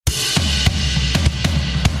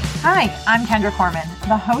Hi, I'm Kendra Corman,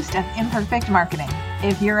 the host of Imperfect Marketing.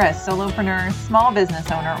 If you're a solopreneur, small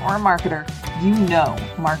business owner, or marketer, you know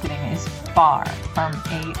marketing is far from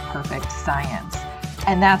a perfect science.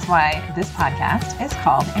 And that's why this podcast is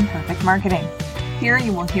called Imperfect Marketing. Here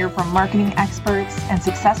you will hear from marketing experts and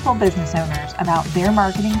successful business owners about their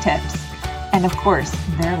marketing tips and, of course,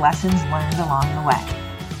 their lessons learned along the way.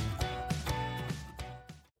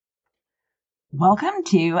 Welcome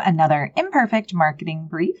to another Imperfect Marketing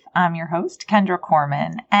Brief. I'm your host, Kendra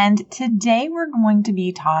Corman, and today we're going to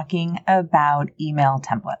be talking about email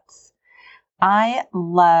templates. I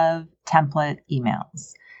love template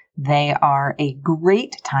emails. They are a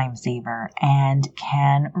great time saver and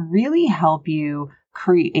can really help you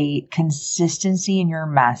create consistency in your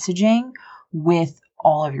messaging with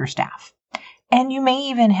all of your staff. And you may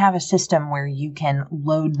even have a system where you can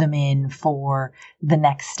load them in for the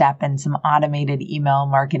next step and some automated email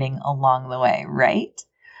marketing along the way, right?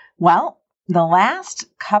 Well, the last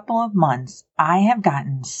couple of months, I have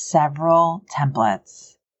gotten several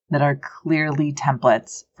templates that are clearly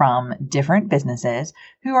templates from different businesses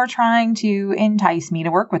who are trying to entice me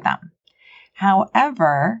to work with them.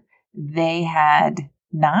 However, they had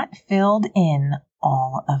not filled in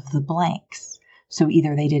all of the blanks. So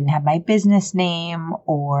either they didn't have my business name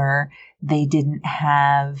or they didn't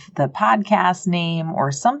have the podcast name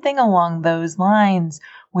or something along those lines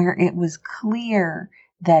where it was clear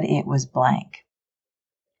that it was blank.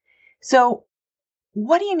 So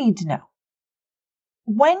what do you need to know?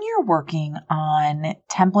 When you're working on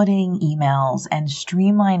templating emails and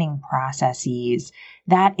streamlining processes,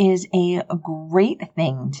 that is a great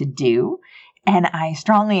thing to do, and I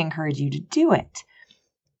strongly encourage you to do it.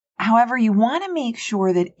 However, you want to make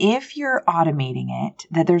sure that if you're automating it,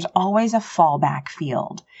 that there's always a fallback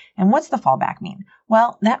field. And what's the fallback mean?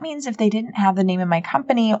 Well, that means if they didn't have the name of my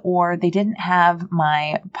company or they didn't have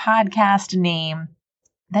my podcast name,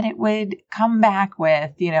 that it would come back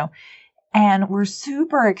with, and we're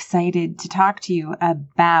super excited to talk to you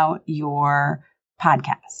about your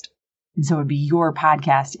podcast. And so it would be your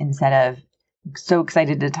podcast instead of so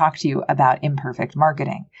excited to talk to you about imperfect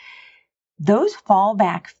marketing. Those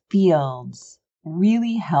fallback fields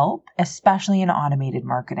really help, especially in automated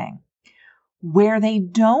marketing. Where they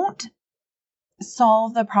don't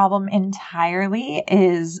solve the problem entirely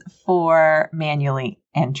is for manually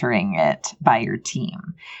entering it by your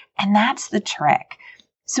team. And that's the trick.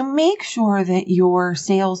 So make sure that your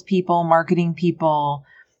salespeople, marketing people,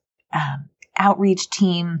 outreach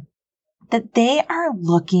team, that they are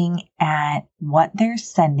looking at what they're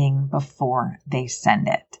sending before they send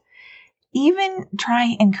it. Even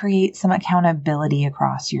try and create some accountability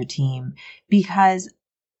across your team, because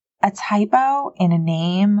a typo in a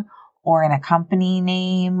name or in a company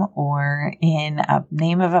name or in a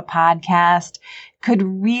name of a podcast could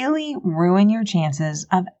really ruin your chances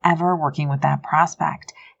of ever working with that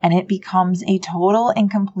prospect. And it becomes a total and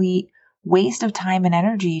complete waste of time and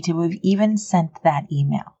energy to have even sent that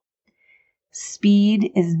email. Speed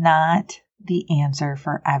is not the answer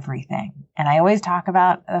for everything. And I always talk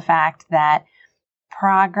about the fact that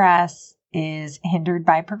progress is hindered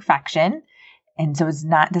by perfection. And so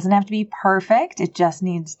doesn't have to be perfect. It just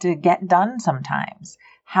needs to get done sometimes.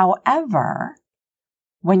 However,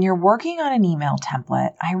 when you're working on an email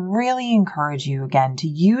template, I really encourage you again to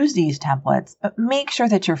use these templates, but make sure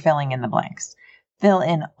that you're filling in the blanks. Fill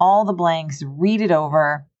in all the blanks, read it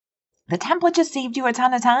over. The template just saved you a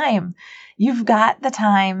ton of time. You've got the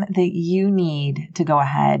time that you need to go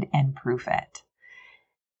ahead and proof it.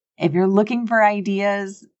 If you're looking for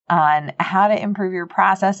ideas on how to improve your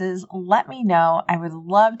processes, let me know. I would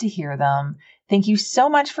love to hear them. Thank you so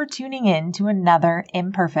much for tuning in to another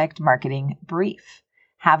Imperfect Marketing Brief.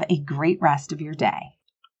 Have a great rest of your day.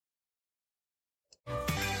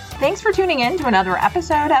 Thanks for tuning in to another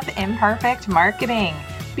episode of Imperfect Marketing.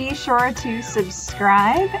 Be sure to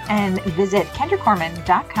subscribe and visit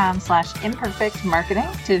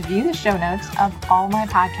kendracorman.com/imperfectmarketing to view the show notes of all my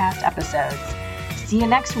podcast episodes. See you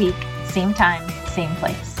next week, same time, same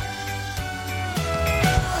place.